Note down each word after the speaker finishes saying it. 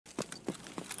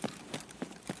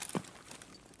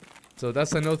So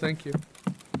that's a no thank you.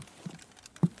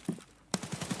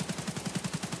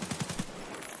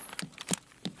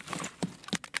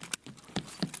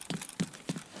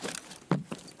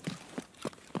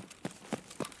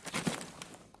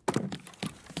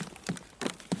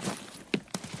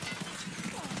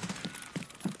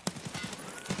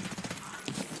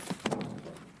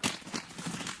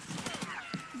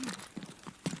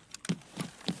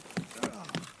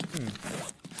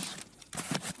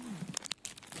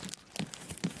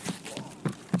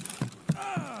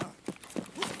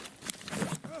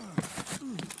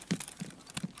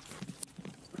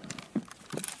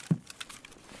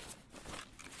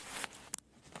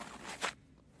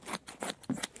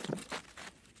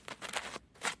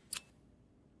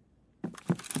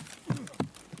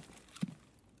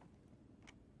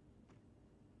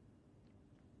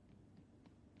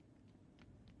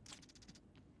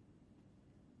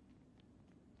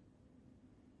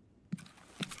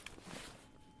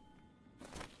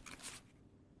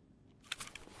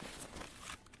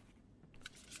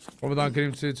 Ramadan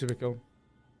Kareem too, typical.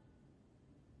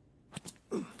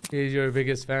 He's your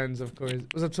biggest fans, of course.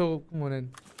 What's up, Soul? Come on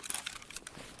in.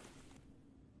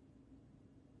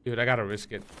 Dude, I gotta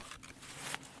risk it.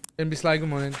 NB Sly, good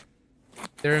morning.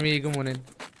 Jeremy, good morning.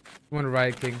 Good morning,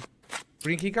 Riot King.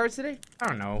 Green key cards today? I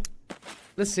don't know.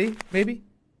 Let's see, maybe.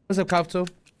 What's up, Kavto?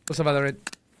 What's up, Valorant?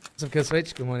 What's up,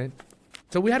 Killswitch? Good morning.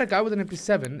 So we had a guy with an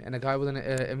MP7 and a guy with an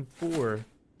M4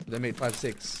 that made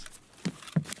 5.6.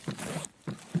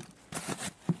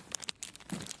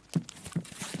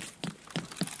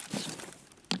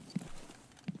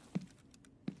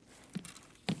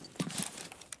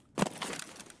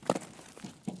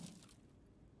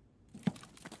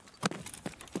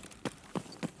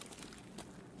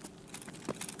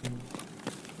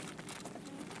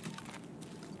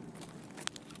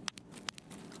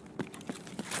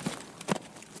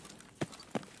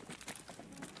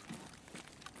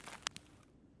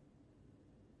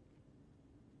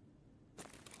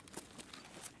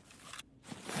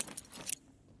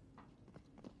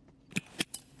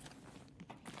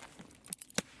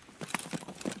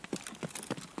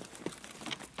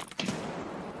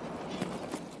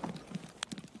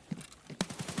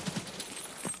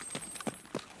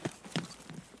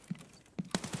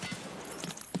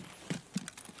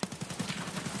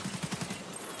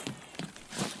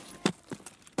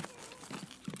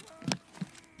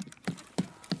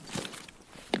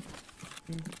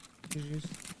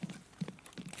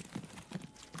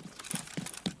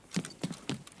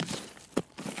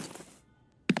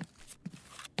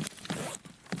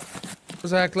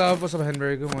 What's up, Club? What's up,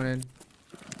 Henry? Good morning.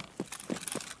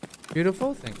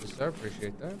 Beautiful. Thank you, sir.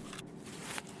 Appreciate that.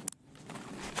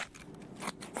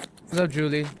 What's up,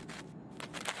 Julie?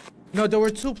 No, there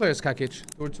were 2 players, Kakich.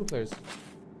 There were 2 players.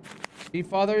 The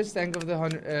fathers, thank of the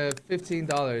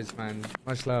 $15, man.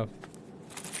 Much love.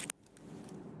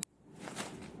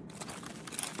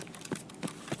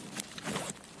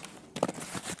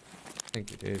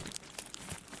 Thank you, dude.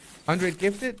 100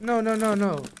 gifted? No.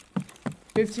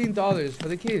 $15 for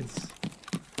the kids.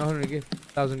 100 gift,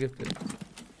 1,000 gifted.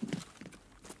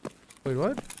 Wait,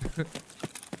 what?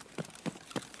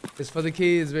 It's for the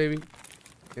kids, baby.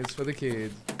 It's for the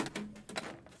kids.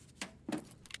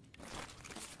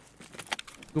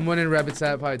 Good morning, Rabbit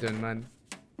Sap. How you doing, man?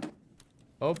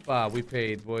 Opa, we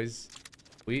paid, boys.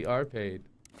 We are paid.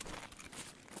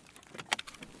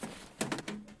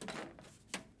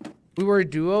 We were a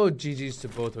duo. GG's to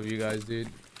both of you guys, dude.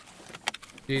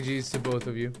 GG's to both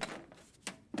of you.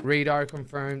 Radar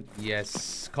confirmed.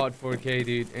 Yes. Caught 4K,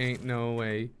 dude. Ain't no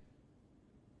way.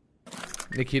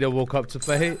 Nikita woke up to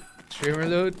play. Streamer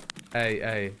load.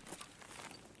 Hey.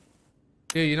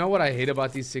 Dude, you know what I hate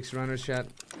about these 6 runners, chat?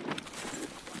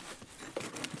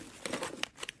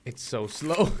 It's so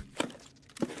slow.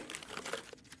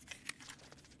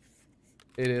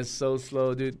 It is so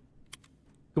slow, dude.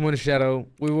 Come on, Shadow.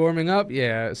 We warming up?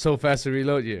 Yeah. So fast to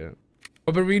reload? Yeah.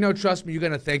 But Reno, trust me, you're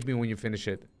gonna thank me when you finish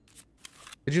it.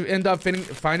 Did you end up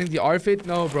finding the R-Fit?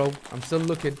 No, bro. I'm still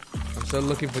looking. I'm still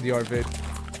looking for the R-Fit.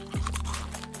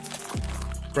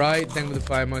 Right, thank you for the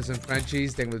 5 months, and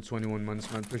Frenchies, thank you for the 21 months,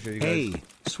 man. Appreciate you guys. Hey,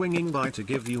 swinging by to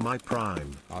give you my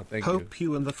prime. Oh, thank you. Hope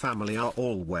you and the family are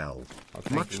all well. Oh,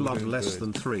 Much love, less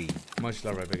than 3. Much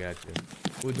love, right back at you.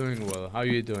 We're doing well. How are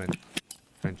you doing,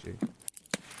 Frenchie?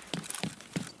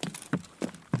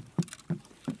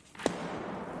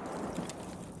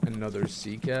 Another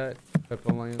sea cat,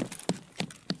 Pepper Lion.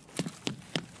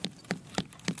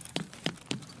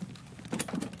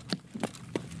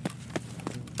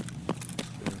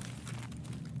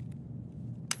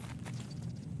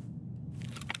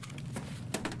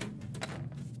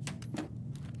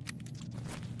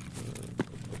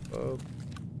 up.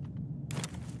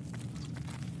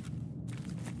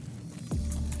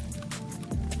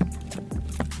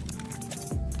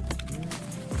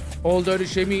 Old dirty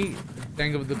shimmy.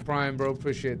 Thank you for the prime, bro.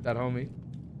 Appreciate that, homie.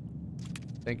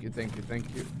 Thank you, thank you,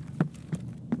 thank you.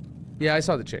 Yeah, I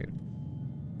saw the chain.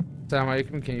 Salam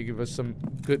alaikum. Can you give us some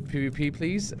good PvP,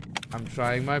 please? I'm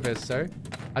trying my best, sir.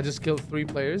 I just killed 3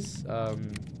 players.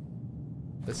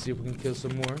 Let's see if we can kill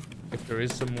some more. If there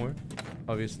is some more,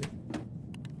 obviously.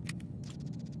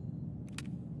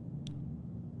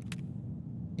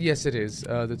 Yes, it is,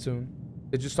 the tune.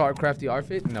 Did you start crafty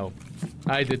outfit? No.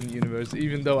 I didn't, Universe,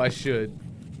 even though I should.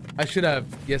 I should have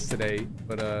yesterday,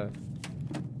 but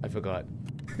I forgot.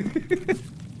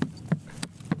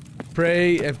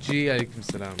 Pray FG, alaikum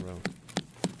salam, bro.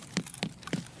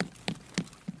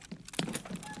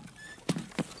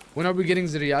 When are we getting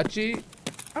Ziriachi?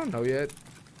 I don't know yet.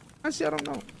 Actually, I don't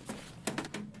know.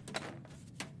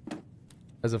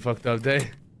 That's a fucked up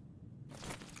day.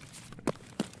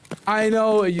 I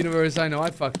know, Universe, I know.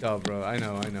 I fucked up, bro. I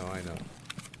know.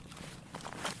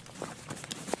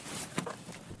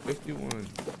 51.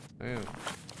 Damn.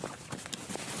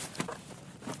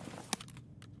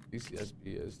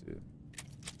 DCSBS, dude.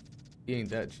 He ain't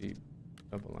that cheap.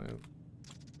 Up a line.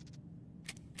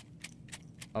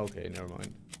 Okay, never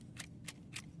mind.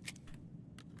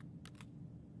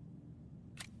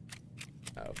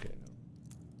 Okay, no.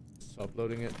 Stop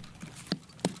loading it.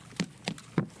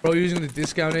 Bro, using the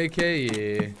discount AK?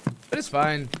 Yeah. But it's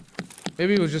fine.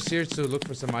 Maybe he was just here to look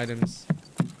for some items.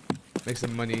 Make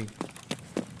some money.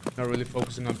 Not really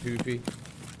focusing on PvP,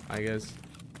 I guess.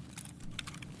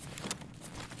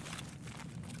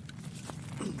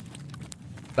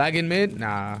 Lag in mid?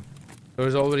 Nah. There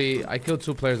was already... I killed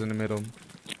 2 players in the middle.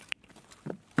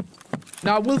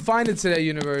 Nah, we'll find it today,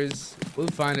 Universe. We'll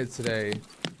find it today.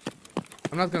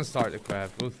 I'm not gonna start the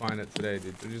craft. We'll find it today,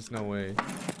 dude. There's just no way.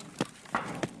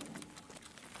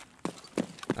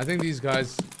 I think these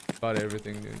guys got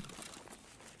everything, dude.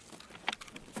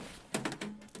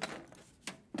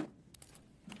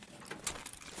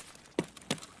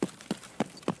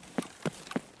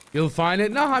 You'll find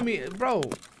it? No, I mean, bro.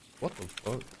 What the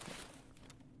fuck?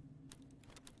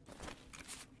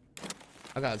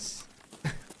 I got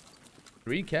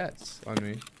 3 cats on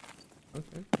me.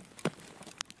 Okay.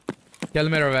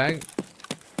 Kilometer bang.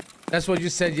 That's what you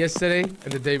said yesterday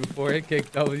and the day before it,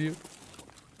 KW.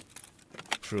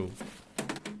 True.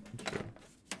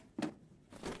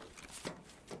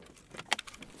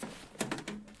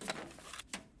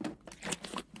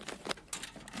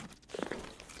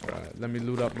 Alright, let me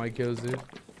loot up my kills, dude.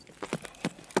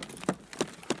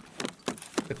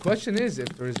 The question is if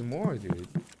there is more, dude.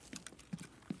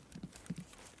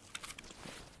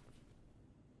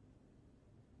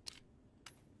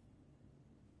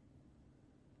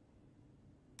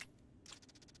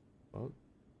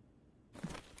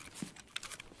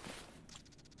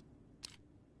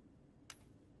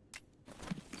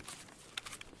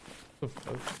 What the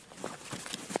fuck?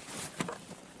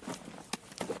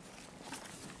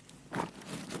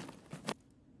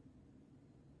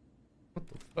 What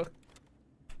the fuck?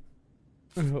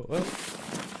 Well.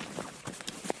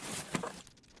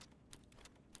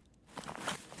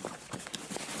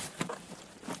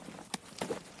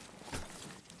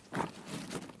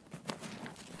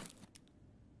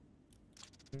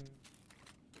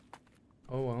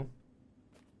 Oh well.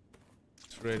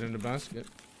 It's right in the basket.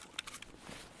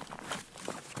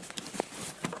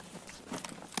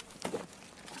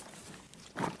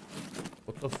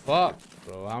 What the fuck,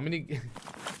 bro? How many?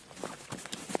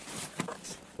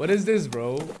 What is this,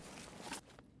 bro?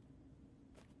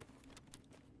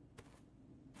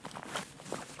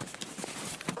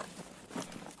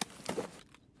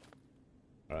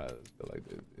 Alright, let's go like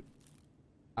this, dude.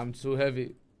 I'm too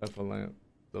heavy. Level lamp.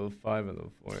 Level 5 and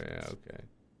level 4. Yeah, okay.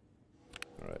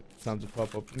 Alright, time to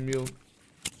pop up the mule.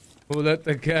 Who let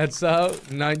the cats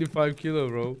out? 95 kilo,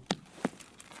 bro.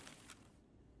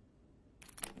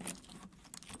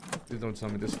 Please don't tell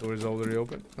me this door is already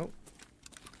open. Nope.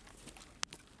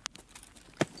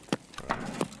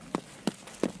 Alright.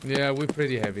 Yeah, we're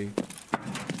pretty heavy.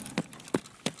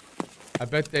 I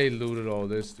bet they looted all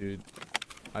this, dude.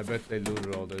 I bet they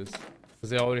looted all this. Because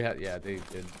they already had... Yeah, they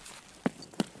did.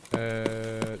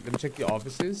 Let me check the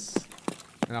offices.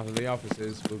 And after the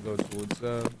offices, we'll go towards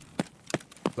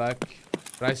black.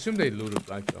 But I assume they looted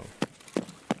black, though.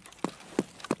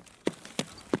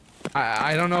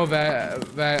 I don't know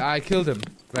that I killed him,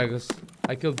 Vegas.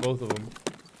 I killed both of them.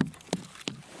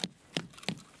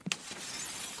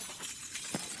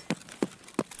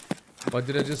 What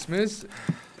did I just miss?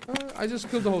 I just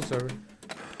killed the whole server.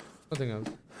 Nothing else.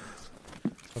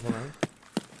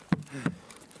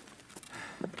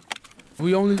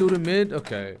 We only looted mid?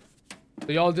 Okay.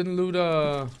 So y'all didn't loot,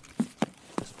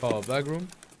 what's it called? Black room?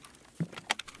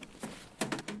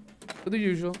 For the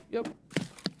usual. Yep.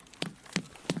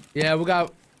 Yeah, we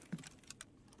got...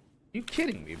 You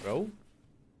kidding me, bro?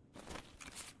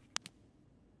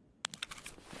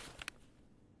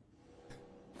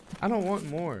 I don't want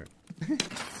more.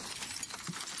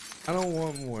 I don't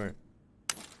want more.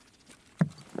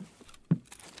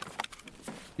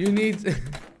 You need...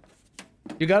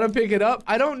 You gotta pick it up.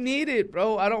 I don't need it,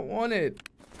 bro. I don't want it.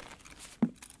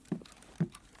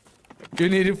 You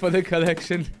need it for the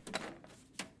collection.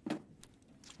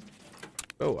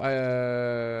 Oh,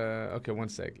 okay, one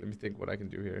sec. Let me think what I can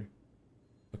do here.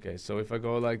 Okay, so if I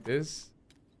go like this,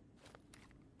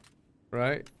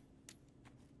 right?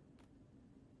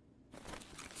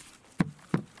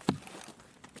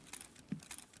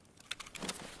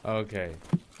 Okay.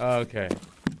 Okay.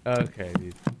 Okay,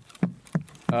 dude.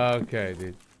 Okay,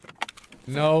 dude.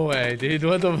 No way, dude.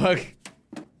 What the fuck?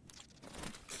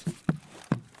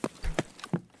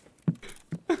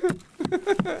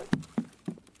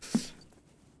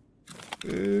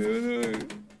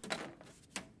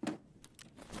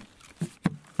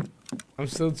 I'm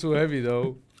still too heavy,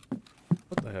 though.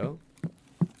 What the hell?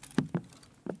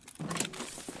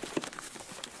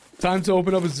 Time to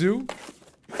open up a zoo?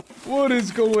 What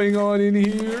is going on in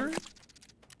here?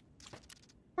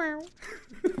 Wow.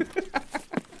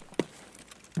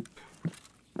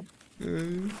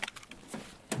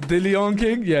 The Leon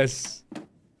King? Yes.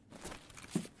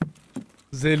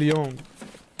 The Leon.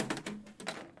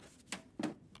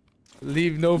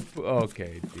 Leave no...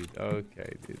 Okay, dude.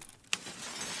 Okay, dude.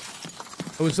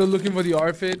 Are we still looking for the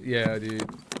outfit? Yeah, dude.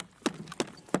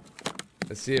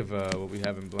 Let's see if what we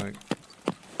have in blank.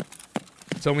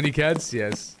 So many cats?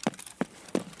 Yes.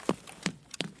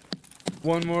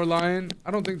 One more lion?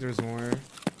 I don't think there's more.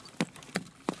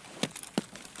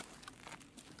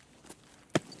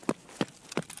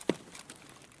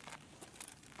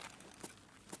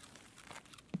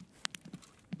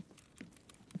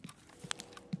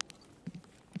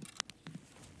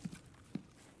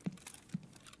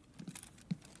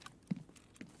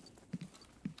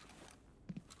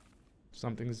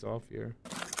 Something's off here.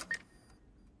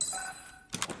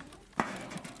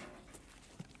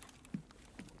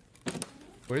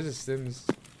 Where's the Sims?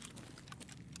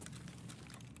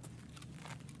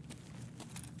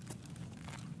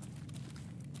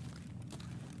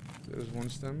 There's one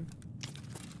stem.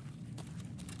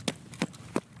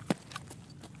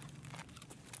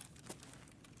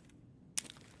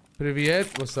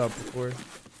 Привет, what's up before?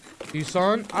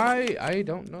 Duzon? I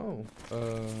don't know.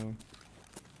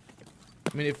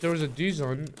 I mean, if there was a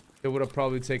Duzon, they would have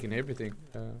probably taken everything.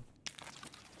 Let's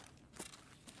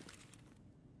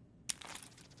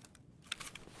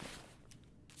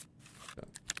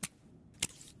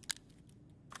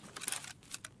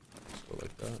go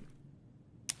like that.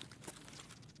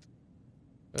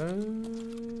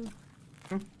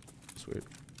 Oh, that's weird.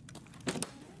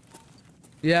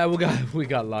 Yeah, we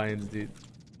got lions, dude.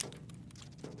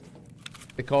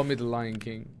 They call me the Lion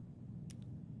King.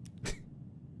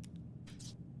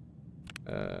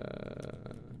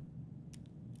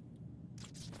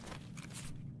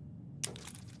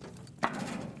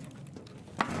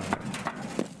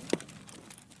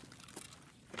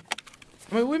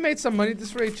 I mean, we made some money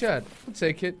this raid, chat. We'll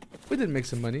take it. We did make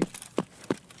some money.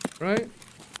 Right?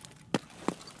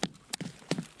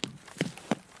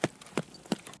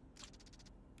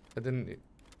 It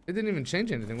didn't even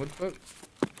change anything. What the fuck?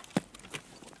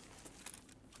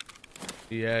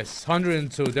 Yes,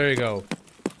 102. There you go.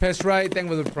 Pest right, thank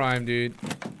with the prime, dude.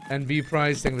 And V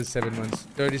prize, thank with 7 months.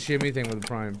 Dirty shimmy, thank with the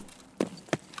prime.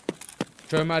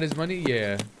 Show him out his money?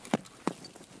 Yeah.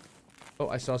 Oh,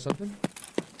 I saw something.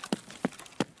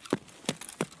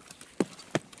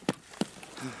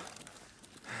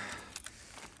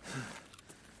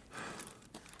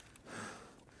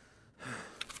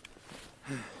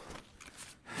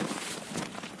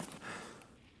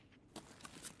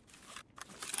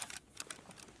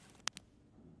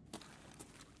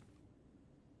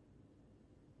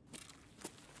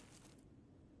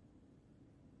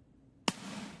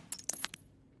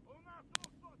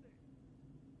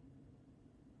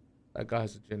 That guy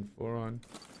has a Gen 4 on.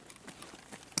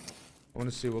 I want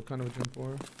to see what kind of a Gen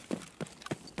 4.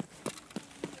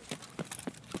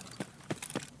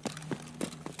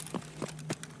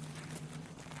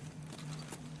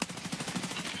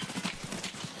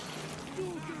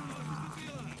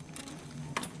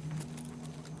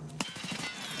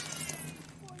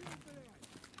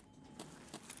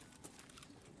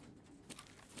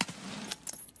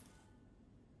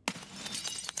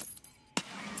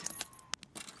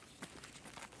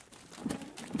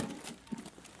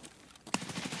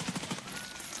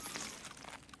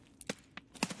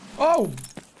 Oh,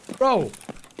 bro.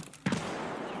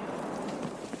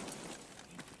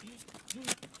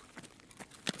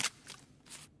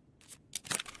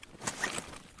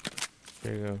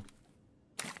 There you go.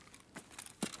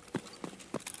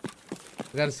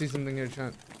 I gotta see something here,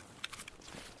 chat.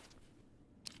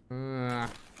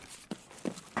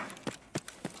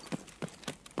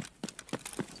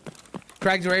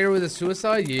 Cracked Raider with a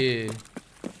suicide? Yeah.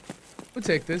 We'll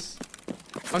take this.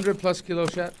 100 plus kilo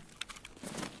chat.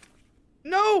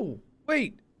 No!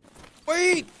 Wait.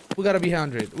 Wait! We gotta be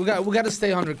 100. We gotta stay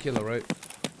 100 kilo, right?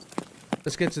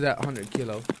 Let's get to that 100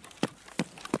 kilo.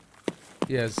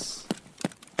 Yes.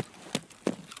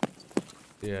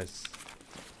 Yes.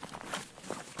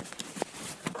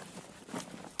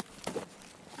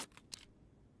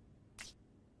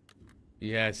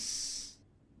 Yes.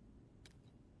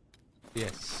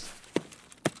 Yes.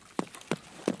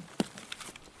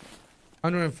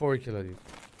 104 kilo, dude.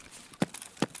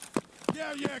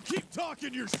 Yeah, keep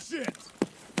talking your shit.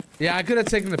 Yeah, I could have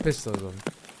taken the pistol though.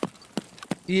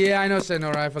 Yeah, I know,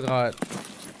 Senora, I forgot.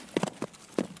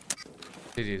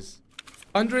 GG's.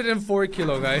 104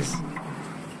 kilo, guys.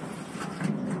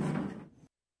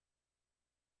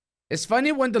 It's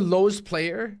funny when the lowest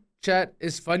player, chat,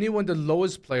 it's funny when the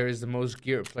lowest player is the most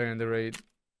geared player in the raid.